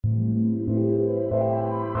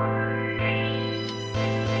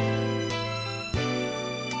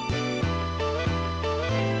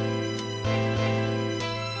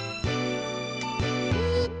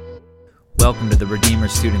welcome to the Redeemer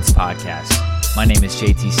Students Podcast. My name is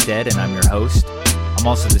JT Stead, and I'm your host. I'm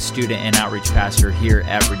also the student and outreach pastor here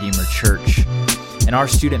at Redeemer Church. And our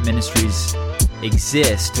student ministries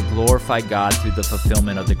exist to glorify God through the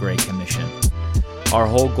fulfillment of the Great Commission. Our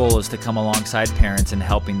whole goal is to come alongside parents in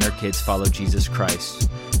helping their kids follow Jesus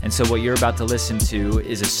Christ. And so what you're about to listen to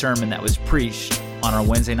is a sermon that was preached on our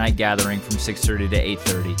Wednesday night gathering from 6:30 to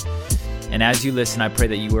 8:30. And as you listen, I pray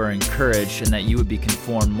that you are encouraged and that you would be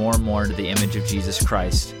conformed more and more to the image of Jesus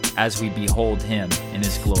Christ as we behold him in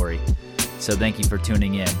his glory. So thank you for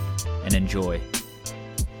tuning in and enjoy.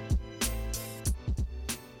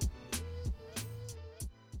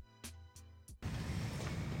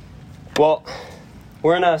 Well,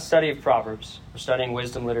 we're in a study of Proverbs. We're studying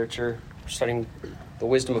wisdom literature. We're studying the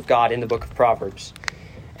wisdom of God in the book of Proverbs.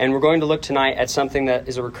 And we're going to look tonight at something that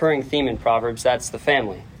is a recurring theme in Proverbs. That's the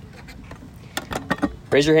family.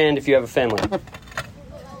 Raise your hand if you have a family.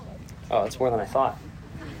 Oh, that's more than I thought.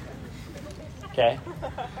 Okay.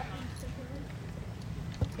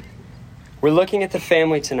 We're looking at the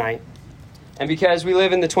family tonight. And because we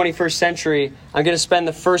live in the 21st century, I'm going to spend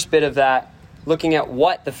the first bit of that looking at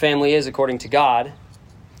what the family is according to God,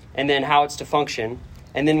 and then how it's to function,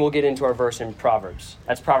 and then we'll get into our verse in Proverbs.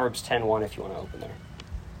 That's Proverbs 10:1 if you want to open there.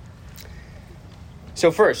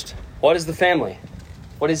 So first, what is the family?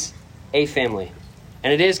 What is a family?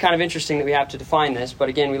 And it is kind of interesting that we have to define this, but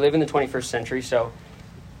again, we live in the 21st century, so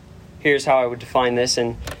here's how I would define this.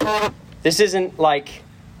 And this isn't like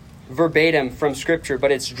verbatim from Scripture, but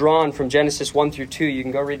it's drawn from Genesis 1 through 2. You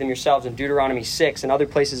can go read them yourselves in Deuteronomy 6 and other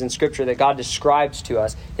places in Scripture that God describes to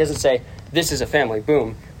us. He doesn't say, this is a family,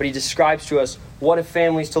 boom, but he describes to us what a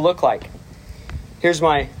family is to look like. Here's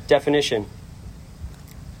my definition.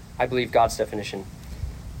 I believe God's definition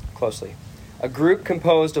closely. A group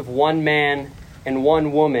composed of one man and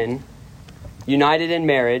one woman, united in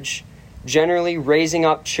marriage, generally raising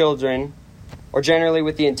up children, or generally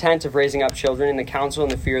with the intent of raising up children in the counsel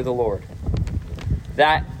and the fear of the Lord.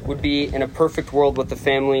 That would be, in a perfect world, what the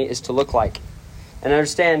family is to look like. And I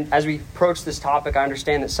understand, as we approach this topic, I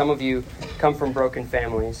understand that some of you come from broken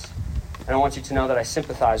families. And I want you to know that I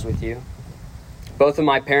sympathize with you. Both of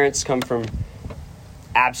my parents come from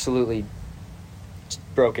absolutely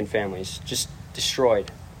broken families, just destroyed.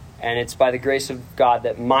 And it's by the grace of God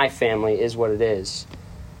that my family is what it is.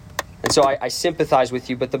 And so I sympathize with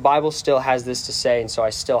you, but the Bible still has this to say, and so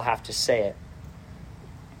I still have to say it.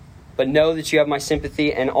 But know that you have my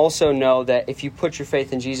sympathy, and also know that if you put your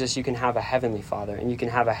faith in Jesus, you can have a heavenly Father, and you can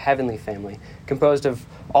have a heavenly family, composed of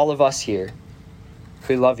all of us here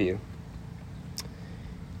who love you.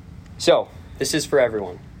 So, this is for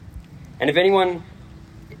everyone. And if anyone,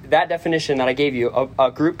 that definition that I gave you,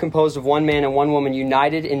 a group composed of one man and one woman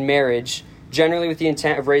united in marriage, generally with the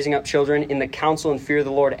intent of raising up children in the counsel and fear of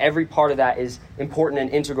the Lord, every part of that is important and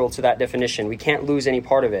integral to that definition. We can't lose any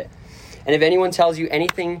part of it. And if anyone tells you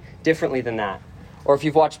anything differently than that, or if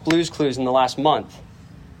you've watched Blue's Clues in the last month,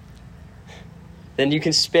 then you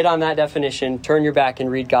can spit on that definition, turn your back,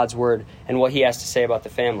 and read God's word and what he has to say about the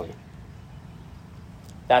family.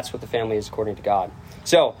 That's what the family is according to God.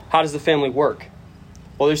 So, how does the family work?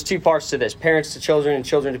 Well, there's two parts to this. Parents to children and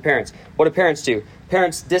children to parents. What do parents do?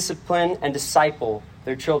 Parents discipline and disciple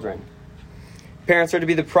their children. Parents are to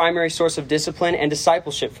be the primary source of discipline and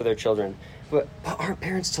discipleship for their children. But aren't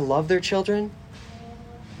parents to love their children?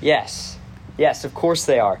 Yes. Yes, of course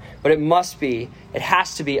they are. But it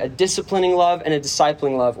has to be a disciplining love and a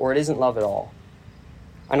discipling love, or it isn't love at all.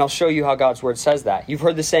 And I'll show you how God's word says that. You've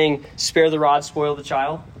heard the saying, spare the rod, spoil the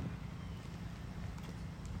child.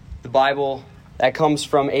 The Bible, that comes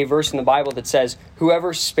from a verse in the Bible that says,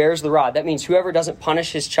 whoever spares the rod, that means whoever doesn't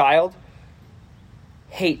punish his child,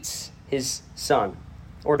 hates his son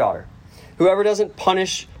or daughter. Whoever doesn't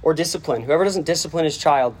punish or discipline, whoever doesn't discipline his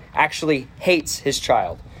child, actually hates his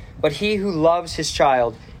child. But he who loves his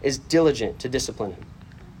child is diligent to discipline him.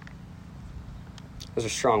 Those are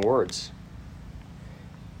strong words.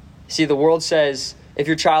 See, the world says, if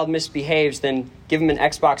your child misbehaves, then give him an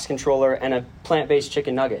Xbox controller and a plant-based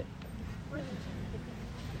chicken nugget.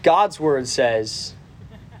 God's word says,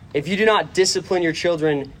 if you do not discipline your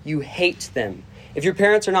children, you hate them. If your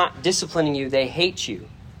parents are not disciplining you, they hate you.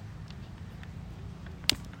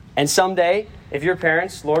 And someday, if your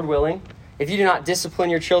parents, Lord willing, if you do not discipline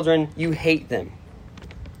your children, you hate them.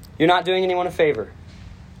 You're not doing anyone a favor,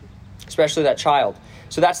 especially that child.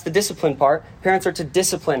 So that's the discipline part. Parents are to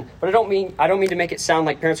discipline, but I don't mean to make it sound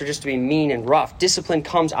like parents are just to be mean and rough. Discipline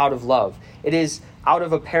comes out of love. It is out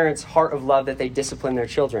of a parent's heart of love that they discipline their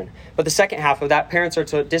children. But the second half of that, parents are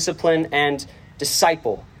to discipline and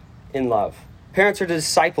disciple in love. Parents are to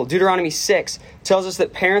disciple. Deuteronomy 6 tells us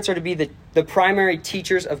that parents are to be the primary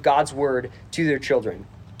teachers of God's word to their children.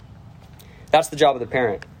 That's the job of the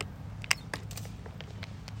parent.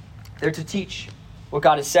 They're to teach what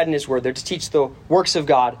God has said in his word. They're to teach the works of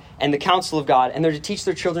God and the counsel of God, and they're to teach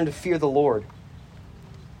their children to fear the Lord.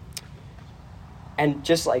 And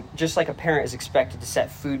just like a parent is expected to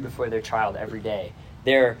set food before their child every day,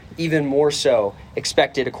 they're even more so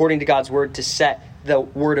expected, according to God's word, to set the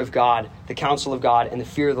word of God, the counsel of God, and the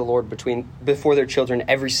fear of the Lord before their children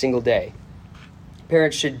every single day.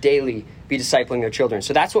 Parents should daily be discipling their children.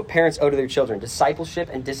 So that's what parents owe to their children, discipleship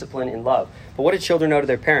and discipline in love. But what do children owe to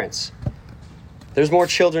their parents? There's more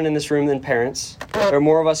children in this room than parents. There are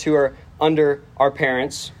more of us who are under our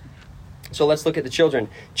parents. So let's look at the children.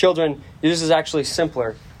 Children, this is actually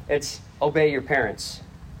simpler. It's obey your parents.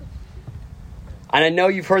 And I know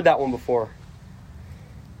you've heard that one before.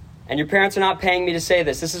 And your parents are not paying me to say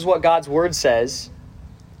this. This is what God's word says.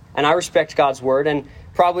 And I respect God's word. And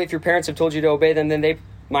probably if your parents have told you to obey them, then they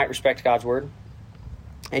might respect God's word.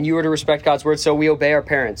 And you are to respect God's word, so we obey our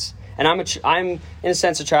parents. And I'm in a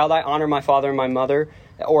sense, a child. I honor my father and my mother,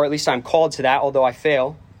 or at least I'm called to that, although I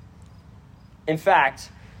fail. In fact,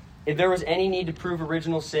 if there was any need to prove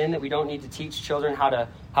original sin, that we don't need to teach children how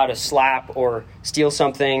to slap or steal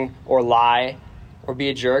something or lie or be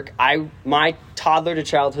a jerk, my toddler to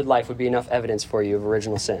childhood life would be enough evidence for you of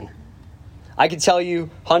original sin. I could tell you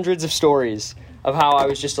hundreds of stories of how I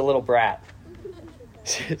was just a little brat.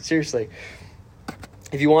 Seriously.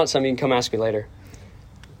 If you want some, you can come ask me later.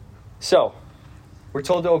 So, we're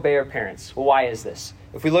told to obey our parents. Well, why is this?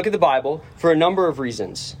 If we look at the Bible, for a number of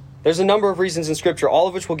reasons. There's a number of reasons in Scripture, all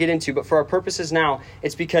of which we'll get into, but for our purposes now,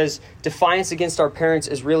 it's because defiance against our parents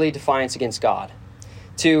is really defiance against God.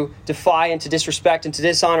 To defy and to disrespect and to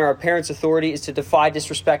dishonor our parents' authority is to defy,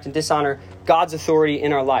 disrespect, and dishonor God's authority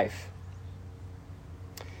in our life.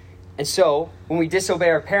 And so, when we disobey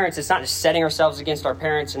our parents, it's not just setting ourselves against our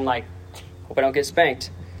parents and hope I don't get spanked.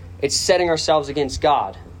 It's setting ourselves against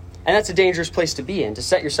God. And that's a dangerous place to be in, to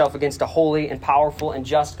set yourself against a holy and powerful and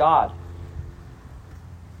just God.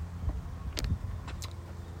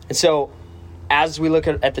 And so, as we look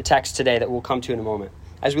at the text today that we'll come to in a moment,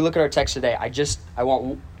 as we look at our text today, I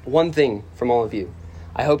want one thing from all of you.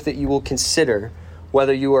 I hope that you will consider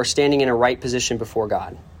whether you are standing in a right position before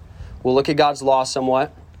God. We'll look at God's law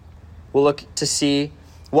somewhat. We'll look to see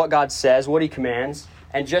what God says, what he commands,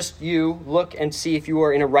 and just you look and see if you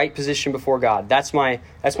are in a right position before God. That's my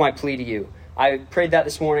plea to you. I prayed that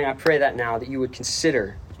this morning. I pray that now, that you would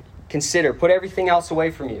consider, put everything else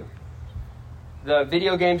away from you. The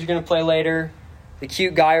video games you're going to play later, the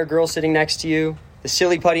cute guy or girl sitting next to you, the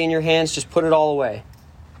silly putty in your hands, just put it all away.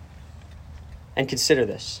 And consider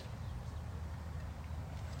this.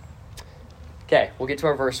 Okay, we'll get to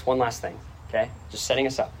our verse. One last thing. Okay, just setting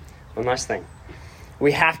us up. One last thing.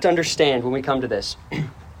 We have to understand when we come to this,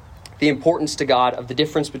 the importance to God of the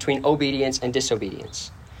difference between obedience and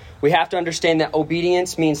disobedience. We have to understand that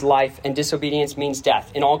obedience means life and disobedience means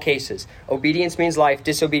death in all cases. Obedience means life,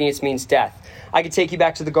 disobedience means death. I could take you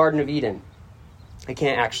back to the Garden of Eden. I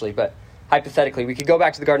can't actually, but hypothetically, we could go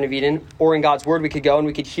back to the Garden of Eden, or in God's word we could go and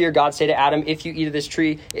we could hear God say to Adam, if you eat of this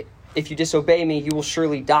tree, if you disobey me, you will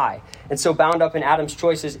surely die. And so bound up in Adam's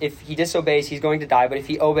choices, if he disobeys, he's going to die, but if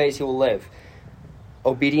he obeys, he will live.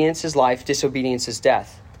 Obedience is life, disobedience is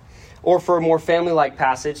death. Or for a more family-like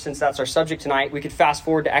passage, since that's our subject tonight, we could fast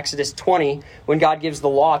forward to Exodus 20, when God gives the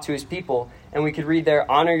law to his people, and we could read there,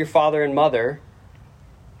 honor your father and mother,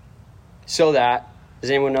 so that, does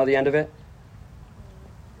anyone know the end of it?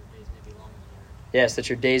 Yes, that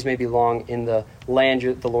your days may be long in the land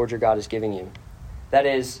the Lord your God is giving you. That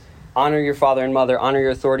is, honor your father and mother, honor your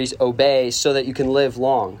authorities, obey, so that you can live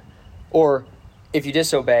long. Or, if you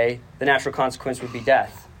disobey, the natural consequence would be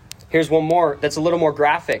death. Here's one more that's a little more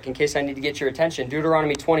graphic in case I need to get your attention.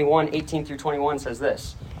 Deuteronomy 21, 18 through 21 says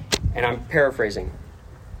this, and I'm paraphrasing.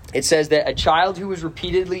 It says that a child who was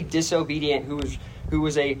repeatedly disobedient, who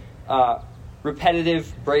was a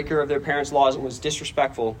repetitive breaker of their parents' laws and was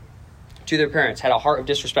disrespectful to their parents, had a heart of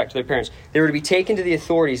disrespect to their parents, they were to be taken to the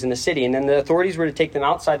authorities in the city, and then the authorities were to take them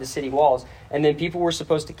outside the city walls, and then people were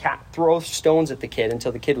supposed to throw stones at the kid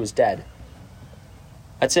until the kid was dead.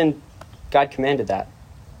 God commanded that.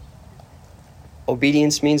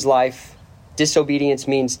 Obedience means life. Disobedience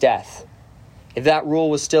means death. If that rule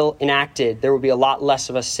was still enacted, there would be a lot less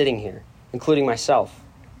of us sitting here, including myself.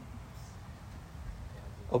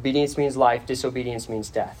 Obedience means life. Disobedience means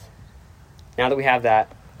death. Now that we have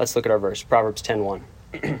that, let's look at our verse, Proverbs 10:1.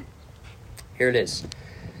 Here it is.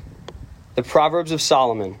 The Proverbs of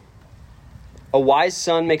Solomon. A wise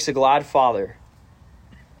son makes a glad father.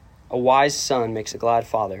 A wise son makes a glad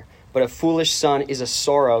father, but a foolish son is a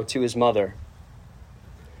sorrow to his mother.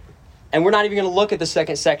 And we're not even going to look at the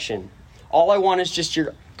second section. All I want is just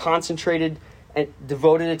your concentrated and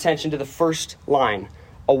devoted attention to the first line.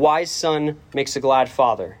 A wise son makes a glad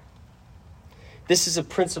father. This is a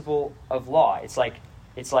principle of law. It's like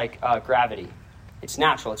gravity. It's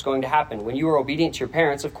natural. It's going to happen. When you are obedient to your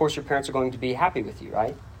parents, of course your parents are going to be happy with you,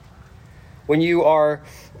 right? When you are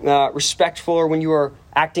respectful, or when you are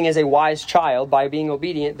acting as a wise child by being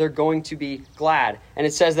obedient, they're going to be glad. And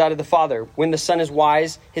it says that of the father. When the son is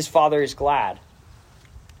wise, his father is glad.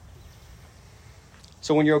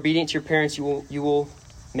 So when you're obedient to your parents, you will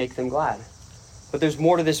make them glad. But there's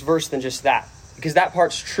more to this verse than just that. Because that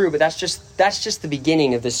part's true, but that's just the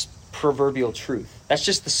beginning of this proverbial truth. That's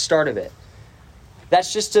just the start of it.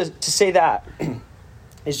 That's just to say that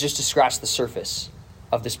is just to scratch the surface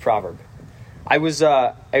of this proverb. I was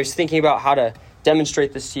thinking about how to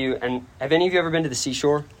demonstrate this to you. And have any of you ever been to the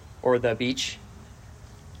seashore or the beach?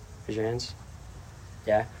 Raise your hands.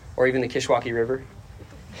 Yeah. Or even the Kishwaukee River.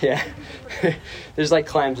 Yeah. There's like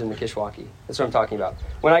clams in the Kishwaukee. That's what I'm talking about.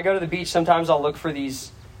 When I go to the beach, sometimes I'll look for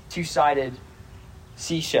these two-sided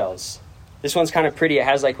seashells. This one's kind of pretty. It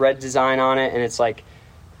has like red design on it, and it's like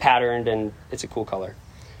patterned, and it's a cool color.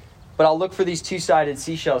 But I'll look for these two-sided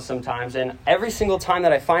seashells sometimes, and every single time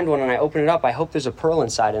that I find one and I open it up, I hope there's a pearl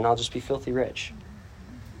inside, and I'll just be filthy rich.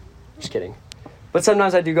 Just kidding. But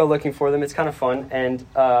sometimes I do go looking for them. It's kind of fun, and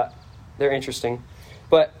they're interesting.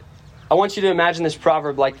 But I want you to imagine this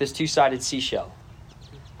proverb like this two-sided seashell.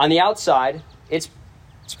 On the outside, it's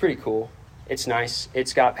pretty cool. It's nice.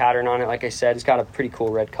 It's got pattern on it, like I said. It's got a pretty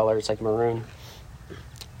cool red color. It's like maroon.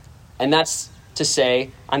 And that's to say,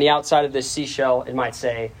 on the outside of this seashell, it might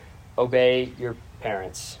say, obey your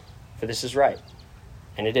parents, for this is right.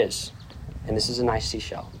 And it is. And this is a nice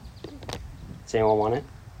seashell. Does anyone want it?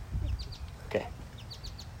 Okay.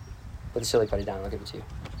 Put the silly putty down. I'll give it to you.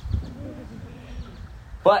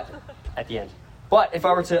 But, at the end. But if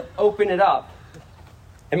I were to open it up,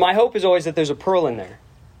 and my hope is always that there's a pearl in there.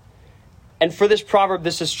 And for this proverb,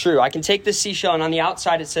 this is true. I can take this seashell, and on the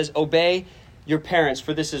outside it says, obey your parents,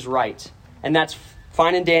 for this is right. And that's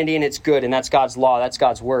fine and dandy, and it's good, and that's God's law, that's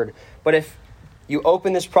God's word. But if you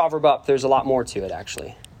open this proverb up, there's a lot more to it,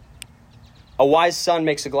 actually. A wise son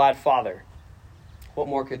makes a glad father. What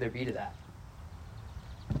more could there be to that?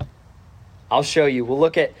 I'll show you. We'll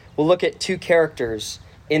look at two characters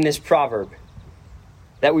in this proverb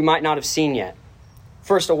that we might not have seen yet.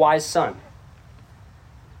 First, a wise son.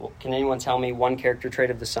 Well, can anyone tell me one character trait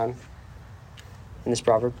of the son in this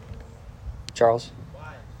proverb? Charles?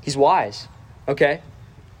 Wise. He's wise. Okay.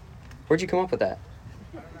 Where'd you come up with that?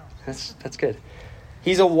 I don't know. That's good.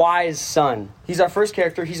 He's a wise son. He's our first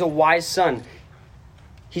character. He's a wise son.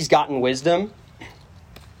 He's gotten wisdom.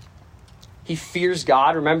 He fears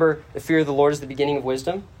God. Remember, the fear of the Lord is the beginning of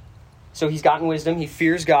wisdom. So he's gotten wisdom. He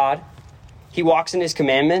fears God. He walks in his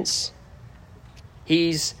commandments.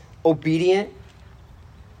 He's obedient,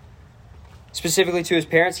 specifically to his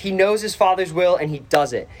parents. He knows his father's will and he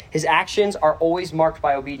does it. His actions are always marked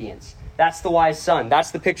by obedience. That's the wise son.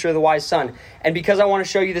 That's the picture of the wise son. And because I want to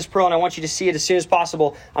show you this pearl and I want you to see it as soon as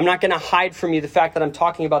possible, I'm not going to hide from you the fact that I'm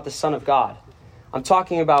talking about the Son of God. I'm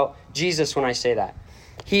talking about Jesus when I say that.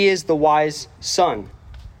 He is the wise son.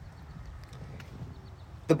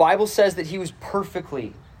 The Bible says that he was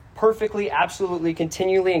perfectly, absolutely,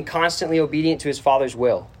 continually, and constantly obedient to his Father's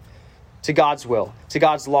will, to God's law.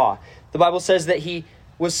 The Bible says that he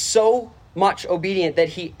was so much obedient that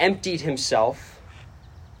he emptied himself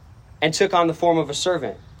and took on the form of a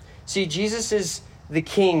servant. See, Jesus is the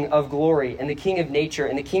King of glory and the King of nature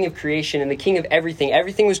and the King of creation and the King of everything.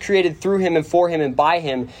 Everything was created through him and for him and by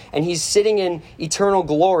him. And he's sitting in eternal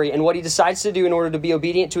glory. And what he decides to do in order to be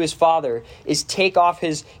obedient to his Father is take off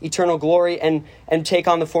his eternal glory and take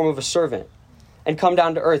on the form of a servant and come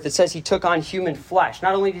down to earth. It says he took on human flesh.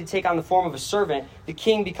 Not only did he take on the form of a servant, the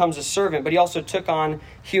king becomes a servant, but he also took on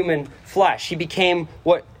human flesh. He became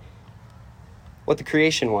what the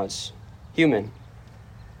creation was, human.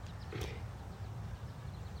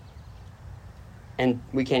 And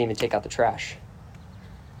we can't even take out the trash.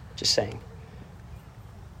 Just saying.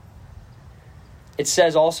 It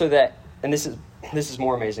says also that, and this is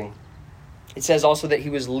more amazing. It says also that he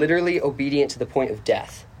was literally obedient to the point of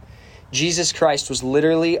death. Jesus Christ was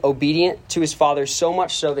literally obedient to his Father, so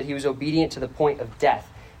much so that he was obedient to the point of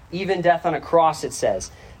death. Even death on a cross, it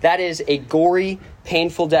says. That is a gory,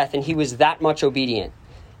 painful death, and he was that much obedient.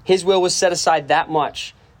 His will was set aside that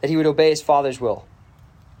much that he would obey his Father's will.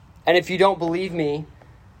 And if you don't believe me,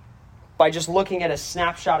 by just looking at a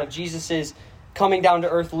snapshot of Jesus' coming down to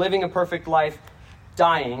earth, living a perfect life,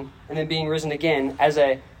 dying and then being risen again as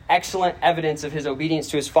an excellent evidence of his obedience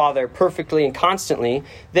to his Father perfectly and constantly,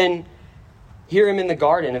 then hear him in the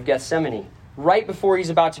Garden of Gethsemane, right before he's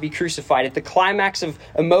about to be crucified, at the climax of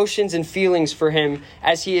emotions and feelings for him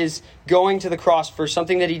as he is going to the cross for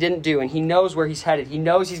something that he didn't do, and he knows where he's headed. He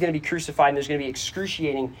knows he's going to be crucified, and there's going to be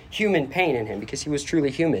excruciating human pain in him because he was truly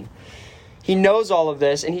human. He knows all of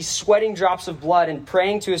this, and he's sweating drops of blood and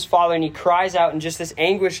praying to his Father, and he cries out in just this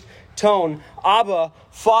anguished tone, "Abba,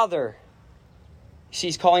 Father." You see,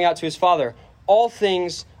 he's calling out to his Father. All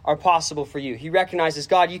things are possible for you. He recognizes,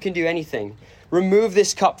 God, you can do anything. Remove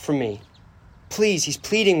this cup from me. Please, he's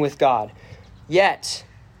pleading with God. Yet,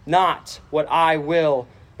 not what I will,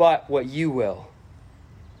 but what you will.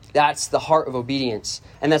 That's the heart of obedience.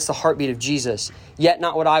 And that's the heartbeat of Jesus. Yet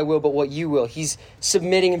not what I will, but what you will. He's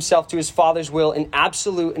submitting himself to his Father's will in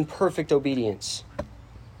absolute and perfect obedience.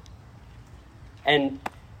 And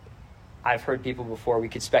I've heard people before, we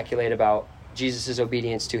could speculate about Jesus'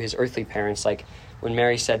 obedience to his earthly parents. Like when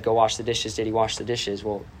Mary said, go wash the dishes, did he wash the dishes?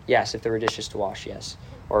 Well, yes, if there were dishes to wash, yes.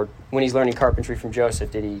 Or when he's learning carpentry from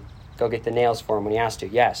Joseph, did he go get the nails for him when he asked to?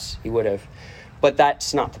 Yes, he would have. But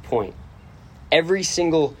that's not the point. Every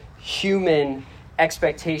single human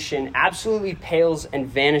expectation absolutely pales and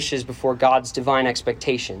vanishes before God's divine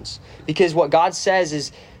expectations. Because what God says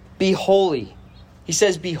is, be holy. He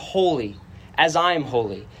says, be holy as I am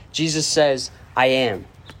holy. Jesus says, I am.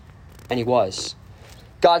 And he was.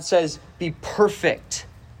 God says, be perfect.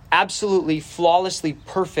 Absolutely, flawlessly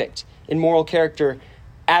perfect in moral character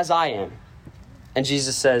as I am. And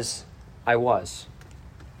Jesus says, I was.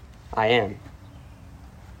 I am.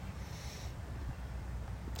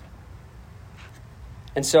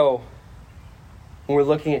 And so, when we're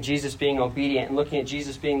looking at Jesus being obedient and looking at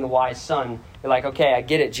Jesus being the wise son, you're like, okay, I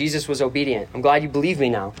get it. Jesus was obedient. I'm glad you believe me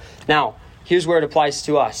now. Now, here's where it applies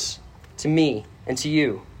to us, to me, and to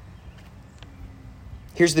you.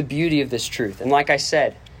 Here's the beauty of this truth. And like I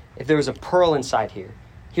said, if there was a pearl inside here,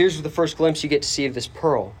 here's the first glimpse you get to see of this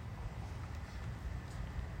pearl.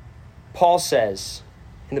 Paul says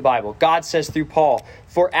in the Bible, God says through Paul,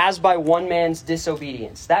 for as by one man's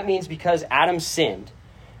disobedience, that means because Adam sinned,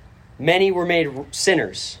 many were made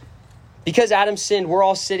sinners. Because Adam sinned, we're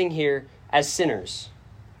all sitting here as sinners.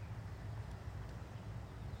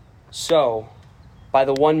 So, by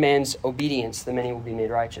the one man's obedience, the many will be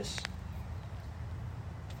made righteous.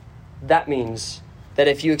 That means that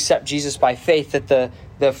if you accept Jesus by faith, that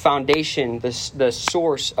the foundation, the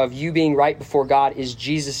source of you being right before God is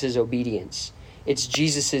Jesus' obedience. It's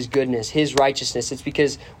Jesus' goodness, his righteousness. It's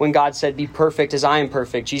because when God said, be perfect as I am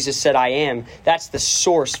perfect, Jesus said, I am. That's the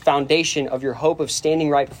source, foundation of your hope of standing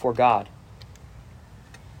right before God.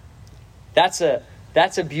 That's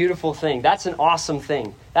a beautiful thing. That's an awesome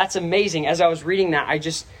thing. That's amazing. As I was reading that, I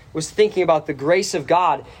just was thinking about the grace of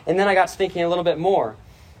God. And then I got to thinking a little bit more.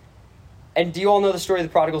 And do you all know the story of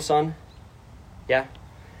the prodigal son? Yeah?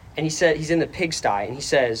 And he said, he's in the pigsty, and he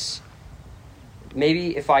says,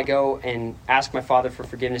 maybe if I go and ask my Father for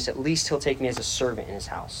forgiveness, at least he'll take me as a servant in his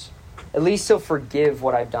house. At least he'll forgive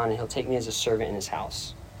what I've done, and he'll take me as a servant in his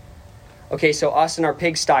house. Okay, so us in our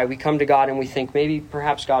pigsty, we come to God and we think, maybe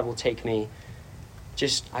perhaps God will take me.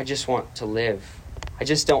 I just want to live. I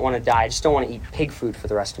just don't want to die. I just don't want to eat pig food for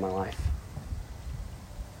the rest of my life.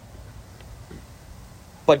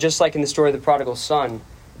 But just like in the story of the prodigal son,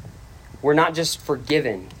 we're not just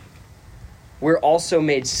forgiven. We're also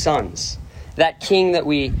made sons. That king that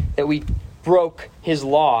we broke his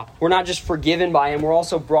law, we're not just forgiven by him, we're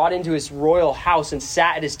also brought into his royal house and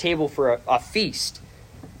sat at his table for a feast.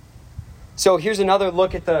 So here's another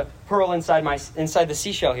look at the pearl inside the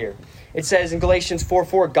seashell here. It says in Galatians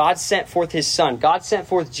 4:4, God sent forth his son. God sent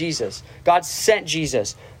forth Jesus. God sent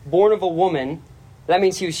Jesus, born of a woman. That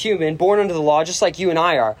means he was human, born under the law, just like you and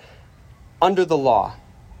I are, under the law,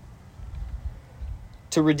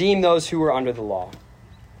 to redeem those who were under the law.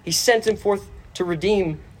 He sent him forth to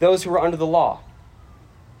redeem those who were under the law.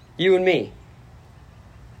 You and me.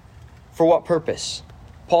 For what purpose?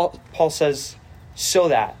 Paul says, so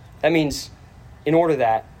that means in order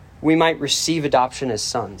that we might receive adoption as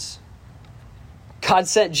sons. God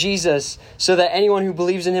sent Jesus so that anyone who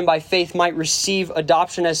believes in him by faith might receive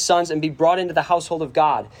adoption as sons and be brought into the household of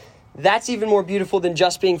God. That's even more beautiful than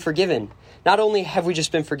just being forgiven. Not only have we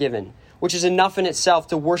just been forgiven, which is enough in itself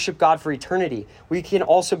to worship God for eternity, we can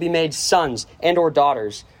also be made sons and or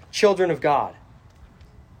daughters, children of God.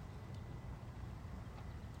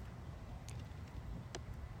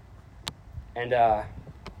 And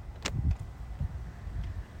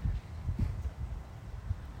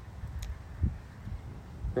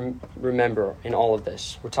remember, in all of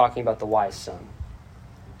this, we're talking about the wise son.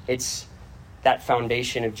 It's that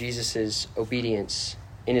foundation of Jesus' obedience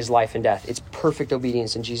in his life and death. It's perfect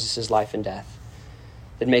obedience in Jesus' life and death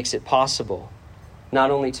that makes it possible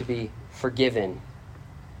not only to be forgiven,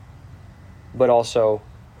 but also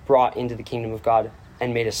brought into the kingdom of God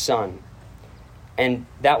and made a son. And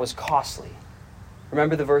that was costly.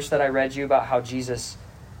 Remember the verse that I read you about how Jesus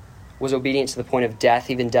was obedient to the point of death,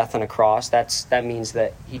 even death on a cross? That means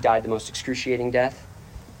that he died the most excruciating death.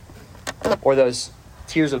 Or those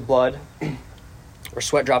tears of blood or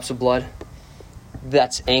sweat drops of blood.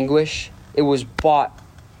 That's anguish. It was bought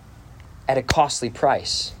at a costly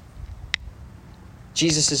price.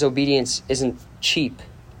 Jesus' obedience isn't cheap,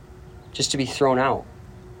 just to be thrown out.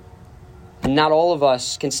 And not all of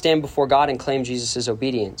us can stand before God and claim Jesus'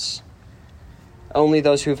 obedience. Only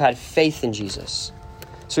those who have had faith in Jesus.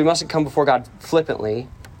 So we mustn't come before God flippantly,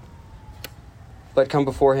 but come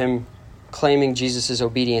before him claiming Jesus'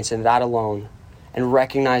 obedience and that alone, and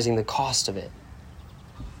recognizing the cost of it.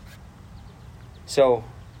 So,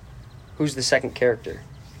 who's the second character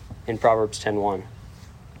in Proverbs 10:1?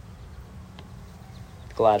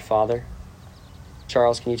 The glad father.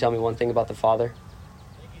 Charles, can you tell me one thing about the father?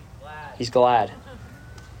 He's glad.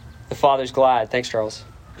 The father's glad. Thanks, Charles.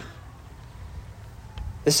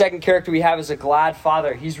 The second character we have is a glad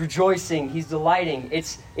father. He's rejoicing. He's delighting.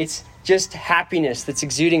 It's just happiness that's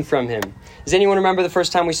exuding from him. Does anyone remember the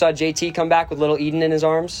first time we saw JT come back with little Eden in his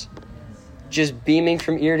arms? Just beaming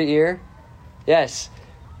from ear to ear? Yes.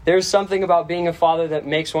 There's something about being a father that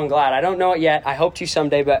makes one glad. I don't know it yet. I hope to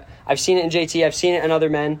someday, but I've seen it in JT. I've seen it in other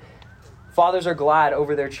men. Fathers are glad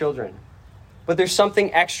over their children. But there's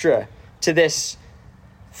something extra to this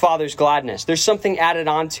father's gladness. There's something added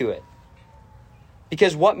on to it.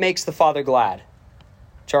 Because what makes the father glad?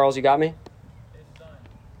 Charles, you got me? His son.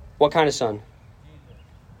 What kind of son?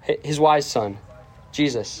 Jesus. His wise son,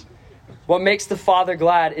 Jesus. What makes the father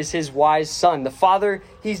glad is his wise son. The father,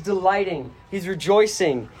 he's delighting. He's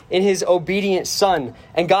rejoicing in his obedient son.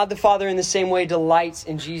 And God the Father in the same way delights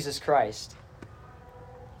in Jesus Christ.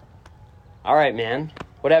 All right, man.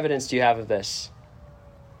 What evidence do you have of this?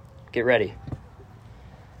 Get ready.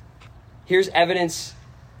 Here's evidence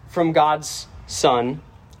from God's Son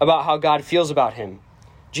about how God feels about him.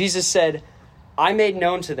 Jesus said, I made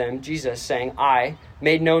known to them, Jesus saying, I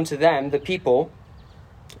made known to them, the people,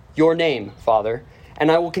 your name, Father, and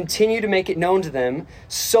I will continue to make it known to them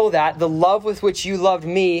so that the love with which you loved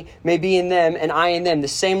me may be in them and I in them. The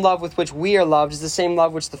same love with which we are loved is the same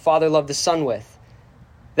love which the Father loved the Son with.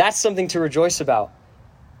 That's something to rejoice about.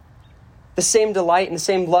 The same delight and the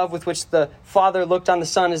same love with which the Father looked on the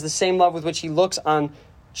Son is the same love with which he looks on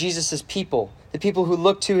Jesus' people, the people who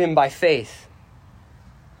look to him by faith.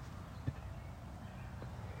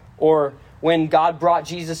 Or when God brought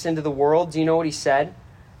Jesus into the world, do you know what he said?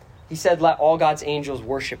 He said, let all God's angels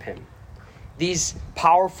worship him. These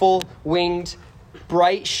powerful, winged,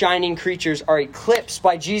 bright, shining creatures are eclipsed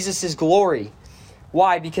by Jesus' glory.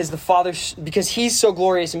 Why? Because he's so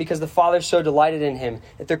glorious and because the Father's so delighted in him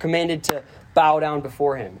that they're commanded to bow down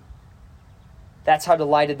before him. That's how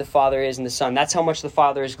delighted the Father is in the Son. That's how much the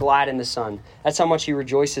Father is glad in the Son. That's how much he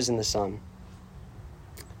rejoices in the Son.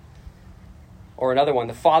 Or another one,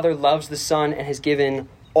 the Father loves the Son and has given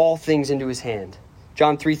all things into his hand.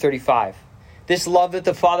 John 3:35. This love that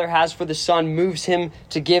the Father has for the Son moves him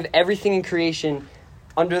to give everything in creation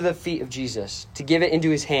under the feet of Jesus, to give it into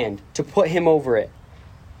his hand, to put him over it,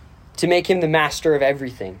 to make him the master of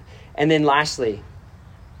everything. And then lastly,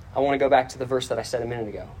 I want to go back to the verse that I said a minute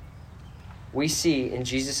ago. We see in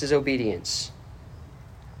Jesus' obedience,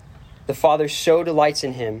 the Father so delights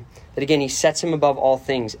in him that again, he sets him above all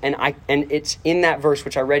things. And it's in that verse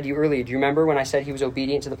which I read you earlier. Do you remember when I said he was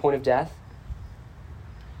obedient to the point of death?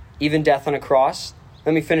 Even death on a cross.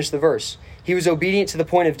 Let me finish the verse. He was obedient to the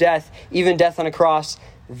point of death, even death on a cross.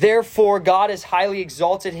 Therefore, God has highly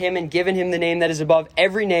exalted him and given him the name that is above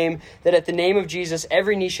every name, that at the name of Jesus,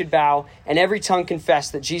 every knee should bow and every tongue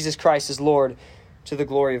confess that Jesus Christ is Lord, to the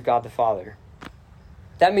glory of God the Father.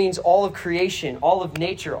 That means all of creation, all of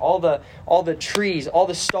nature, all the trees, all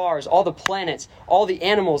the stars, all the planets, all the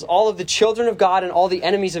animals, all of the children of God and all the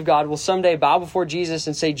enemies of God will someday bow before Jesus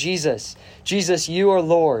and say, Jesus, you are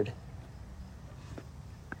Lord.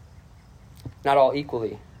 Not all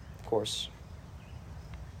equally, of course.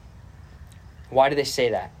 Why do they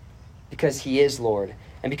say that? Because he is Lord.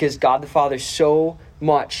 And because God the Father so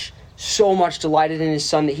much delighted in his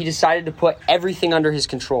Son that he decided to put everything under his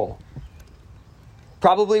control.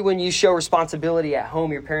 Probably when you show responsibility at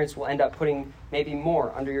home, your parents will end up putting maybe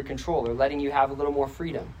more under your control or letting you have a little more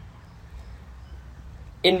freedom.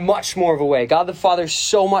 In much more of a way, God the Father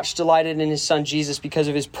so much delighted in his Son Jesus because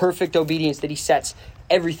of his perfect obedience that he sets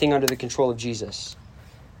everything under the control of Jesus.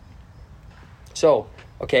 So,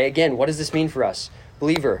 okay, again, what does this mean for us?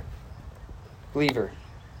 Believer.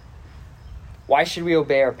 Why should we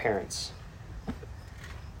obey our parents?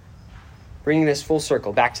 Bringing this full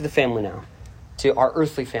circle, back to the family now, to our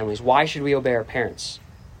earthly families. Why should we obey our parents?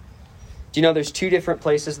 Do you know there's 2 different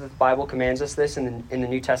places that the Bible commands us this in the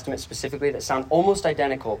New Testament specifically that sound almost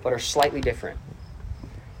identical but are slightly different?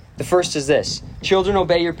 The first is this. Children,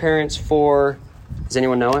 obey your parents for... Does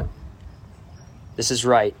anyone know it? This is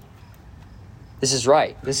right. This is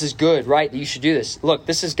right. This is good, right? You should do this. Look,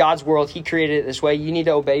 this is God's world. He created it this way. You need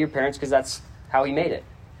to obey your parents because that's how he made it.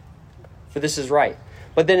 For this is right.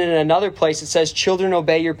 But then in another place it says, children,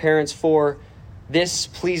 obey your parents for this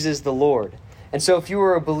pleases the Lord. And so if you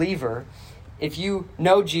are a believer, if you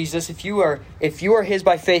know Jesus, if you are his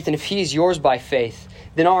by faith and if he is yours by faith,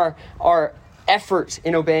 then our effort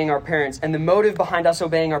in obeying our parents and the motive behind us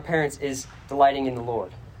obeying our parents is delighting in the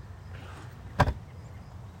Lord.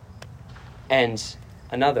 And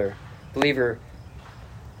another believer,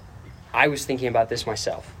 I was thinking about this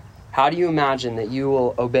myself. How do you imagine that you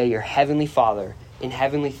will obey your heavenly Father in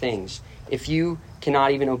heavenly things if you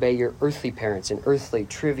cannot even obey your earthly parents in earthly,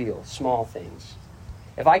 trivial, small things?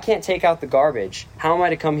 If I can't take out the garbage, how am I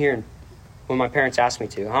to come here and, when my parents ask me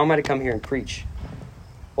to? How am I to come here and preach?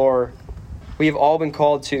 Or we have all been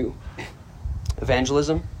called to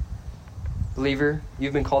evangelism. Believer,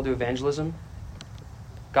 you've been called to evangelism.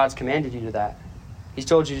 God's commanded you to that. He's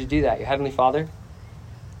told you to do that. Your heavenly Father.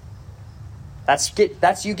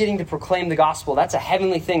 That's you getting to proclaim the gospel. That's a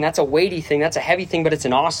heavenly thing. That's a weighty thing. That's a heavy thing, but it's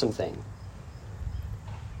an awesome thing.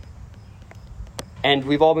 And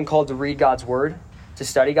we've all been called to read God's word, to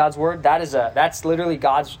study God's word. That's literally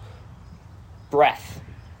God's breath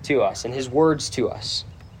to us and his words to us.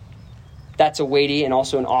 That's a weighty and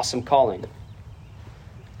also an awesome calling.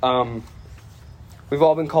 We've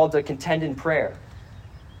all been called to contend in prayer.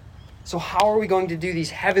 So how are we going to do these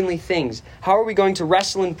heavenly things? How are we going to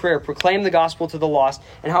wrestle in prayer, proclaim the gospel to the lost,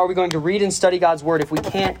 and how are we going to read and study God's word if we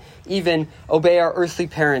can't even obey our earthly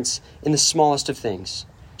parents in the smallest of things?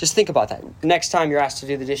 Just think about that. Next time you're asked to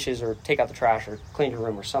do the dishes or take out the trash or clean your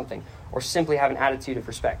room or something, or simply have an attitude of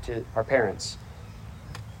respect to our parents.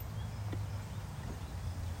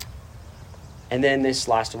 And then this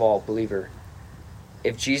last of all, believer,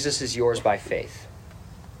 if Jesus is yours by faith,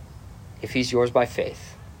 if he's yours by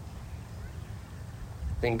faith,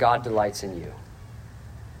 then God delights in you.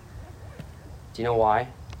 Do you know why?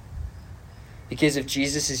 Because if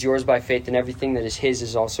Jesus is yours by faith, then everything that is his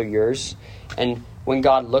is also yours. And when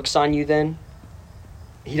God looks on you then,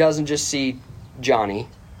 he doesn't just see Johnny.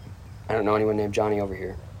 I don't know anyone named Johnny over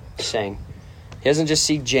here. Just saying. He doesn't just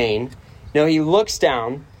see Jane. No, he looks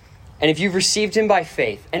down, and if you've received him by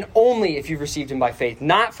faith, and only if you've received him by faith,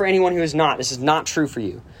 not for anyone who is not, this is not true for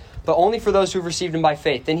you, but only for those who have received him by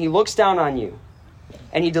faith, then he looks down on you.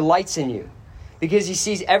 And he delights in you because he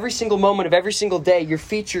sees every single moment of every single day, your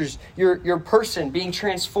features, your person being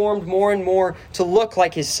transformed more and more to look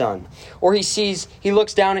like his son. Or he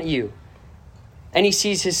looks down at you and he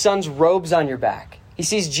sees his son's robes on your back. He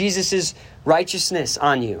sees Jesus' righteousness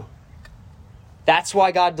on you. That's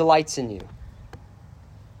why God delights in you.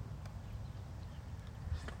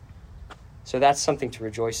 So that's something to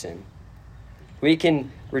rejoice in. We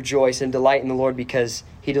can rejoice and delight in the Lord because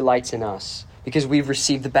he delights in us. Because we've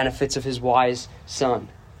received the benefits of his wise son,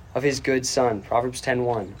 of his good son. Proverbs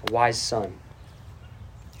 10:1, a wise son.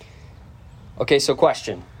 Okay, so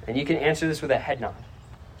question, and you can answer this with a head nod.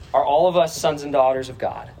 Are all of us sons and daughters of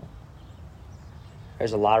God?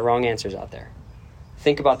 There's a lot of wrong answers out there.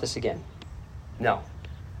 Think about this again. No.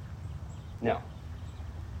 No.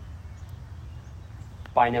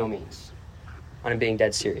 By no means. I'm being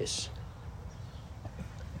dead serious.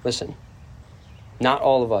 Listen, not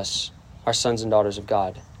all of us are sons and daughters of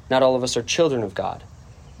God. Not all of us are children of God.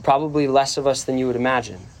 Probably less of us than you would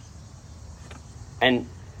imagine. And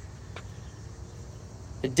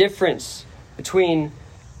the difference between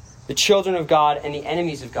the children of God and the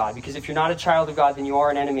enemies of God, because if you're not a child of God, then you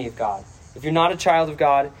are an enemy of God. If you're not a child of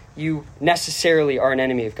God, you necessarily are an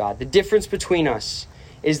enemy of God. The difference between us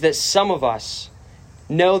is that some of us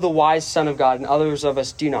know the wise Son of God and others of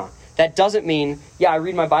us do not. That doesn't mean, I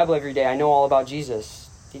read my Bible every day, I know all about Jesus.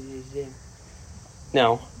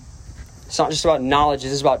 No. It's not just about knowledge.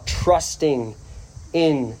 It is about trusting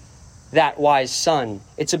in that wise Son.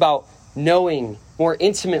 It's about knowing more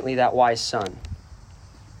intimately that wise Son.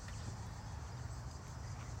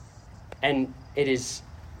 And it is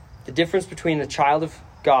the difference between a child of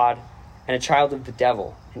God and a child of the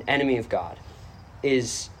devil, an enemy of God,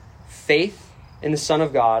 is faith in the Son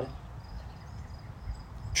of God,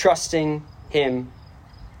 trusting him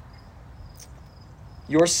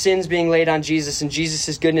your sins being laid on Jesus and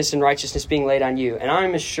Jesus' goodness and righteousness being laid on you. And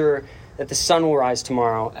I'm as sure that the sun will rise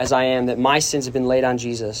tomorrow as I am that my sins have been laid on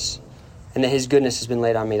Jesus and that his goodness has been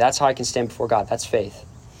laid on me. That's how I can stand before God. That's faith.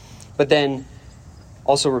 But then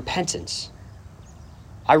also repentance.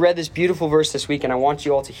 I read this beautiful verse this week and I want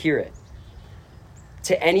you all to hear it.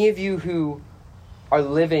 To any of you who are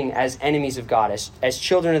living as enemies of God, as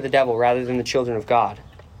children of the devil rather than the children of God,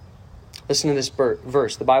 listen to this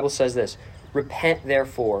verse. The Bible says this: repent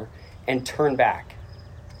therefore and turn back.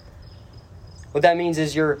 What that means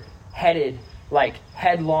is you're headed like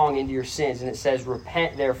headlong into your sins, and it says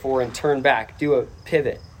repent therefore and turn back. Do a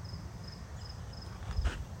pivot.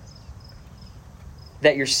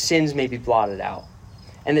 That your sins may be blotted out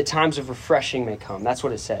and that times of refreshing may come. That's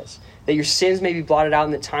what it says. That your sins may be blotted out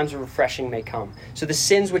and that times of refreshing may come. So the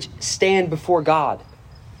sins which stand before God,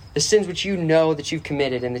 the sins which you know that you've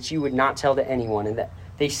committed and that you would not tell to anyone, and that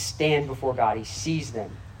they stand before God. He sees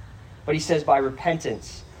them. But he says by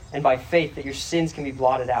repentance and by faith that your sins can be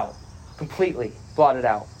blotted out, completely blotted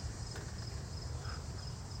out.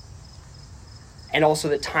 And also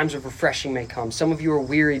that times of refreshing may come. Some of you are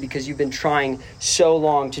weary because you've been trying so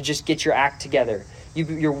long to just get your act together.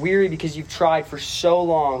 You're weary because you've tried for so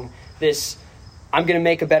long this, I'm going to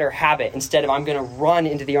make a better habit instead of I'm going to run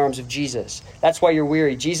into the arms of Jesus. That's why you're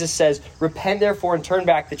weary. Jesus says, repent therefore and turn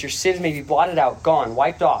back that your sins may be blotted out, gone,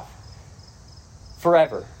 wiped off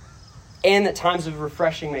forever. And that times of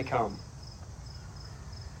refreshing may come.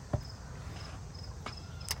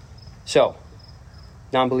 So,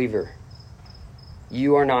 non-believer,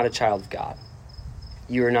 you are not a child of God.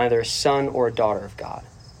 You are neither a son or a daughter of God.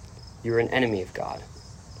 You are an enemy of God.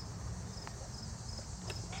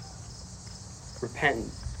 Repent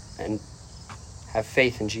and have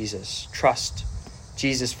faith in Jesus. Trust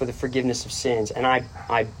Jesus for the forgiveness of sins. And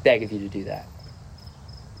I beg of you to do that.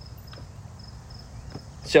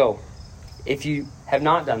 So, if you have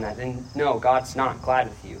not done that, then no, God's not glad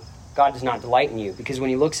with you. God does not delight in you, because when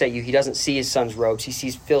he looks at you, he doesn't see his son's robes. He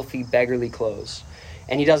sees filthy, beggarly clothes.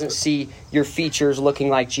 And he doesn't see your features looking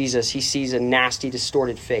like Jesus. He sees a nasty,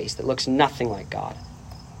 distorted face that looks nothing like God.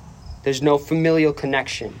 There's no familial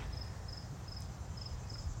connection.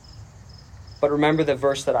 But remember the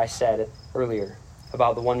verse that I said earlier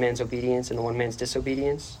about the one man's obedience and the one man's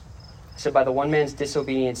disobedience? I said by the one man's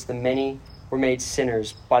disobedience, the many were made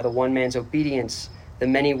sinners. By the one man's obedience, the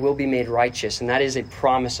many will be made righteous. And that is a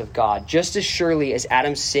promise of God. Just as surely as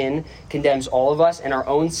Adam's sin condemns all of us and our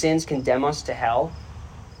own sins condemn us to hell,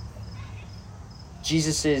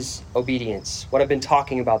 Jesus' obedience, what I've been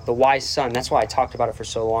talking about, the wise son, that's why I talked about it for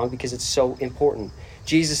so long, because it's so important.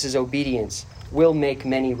 Jesus' obedience will make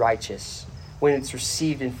many righteous when it's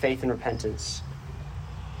received in faith and repentance.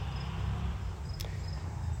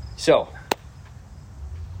 So,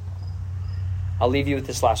 I'll leave you with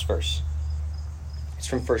this last verse. It's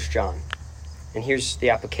from 1 John. And here's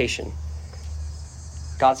the application.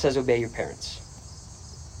 God says, obey your parents.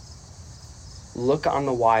 Look on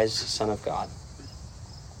the wise Son of God.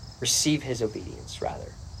 Receive his obedience,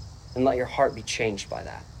 rather. And let your heart be changed by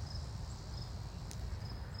that.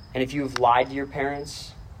 And if you have lied to your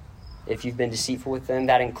parents, if you've been deceitful with them,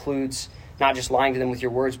 that includes not just lying to them with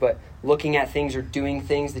your words, but looking at things or doing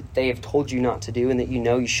things that they have told you not to do and that you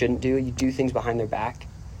know you shouldn't do. You do things behind their back.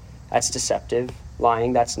 That's deceptive.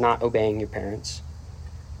 Lying, that's not obeying your parents.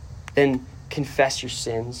 Then confess your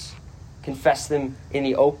sins. Confess them in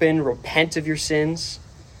the open. Repent of your sins.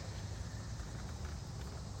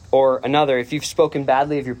 Or another, if you've spoken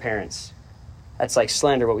badly of your parents, that's like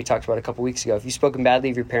slander, what we talked about a couple weeks ago. If you've spoken badly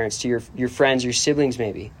of your parents to your friends, your siblings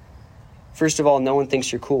maybe, first of all, no one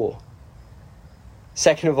thinks you're cool.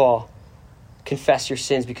 Second of all, confess your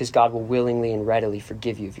sins because God will willingly and readily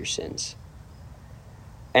forgive you of your sins.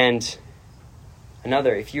 And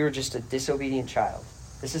another, if you're just a disobedient child,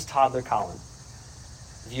 this is toddler Colin.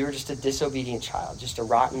 If you're just a disobedient child, just a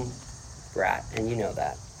rotten brat, and you know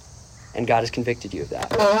that, and God has convicted you of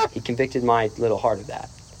that. He convicted my little heart of that.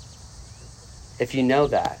 If you know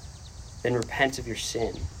that, then repent of your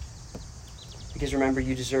sin. Because remember,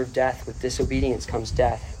 you deserve death. With disobedience comes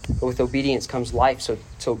death. But with obedience comes life.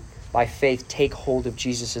 So by faith, take hold of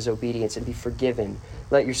Jesus' obedience and be forgiven.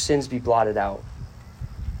 Let your sins be blotted out.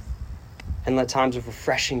 And let times of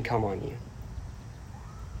refreshing come on you.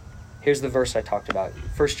 Here's the verse I talked about.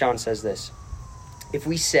 1 John says this. If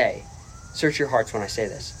we say, search your hearts when I say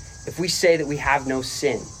this. If we say that we have no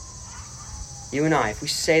sin, you and I, if we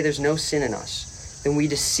say there's no sin in us, then we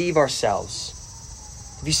deceive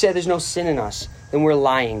ourselves. If you say there's no sin in us, then we're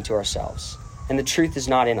lying to ourselves. And the truth is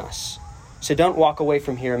not in us. So don't walk away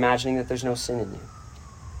from here imagining that there's no sin in you.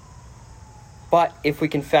 But if we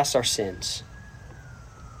confess our sins,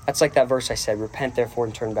 That's like that verse I said, repent therefore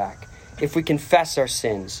and turn back. If we confess our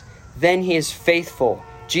sins, then he is faithful.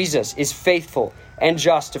 Jesus is faithful and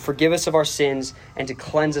just to forgive us of our sins and to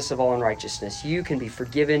cleanse us of all unrighteousness. You can be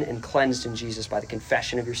forgiven and cleansed in Jesus by the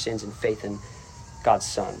confession of your sins and faith in God's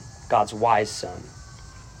Son, God's wise Son.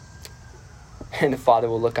 And the Father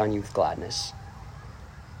will look on you with gladness.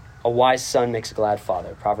 A wise son makes a glad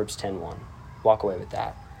father, Proverbs 10:1. Walk away with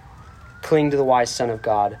that. Cling to the wise Son of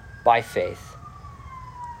God by faith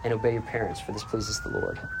and obey your parents, for this pleases the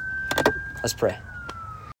Lord. Let's pray.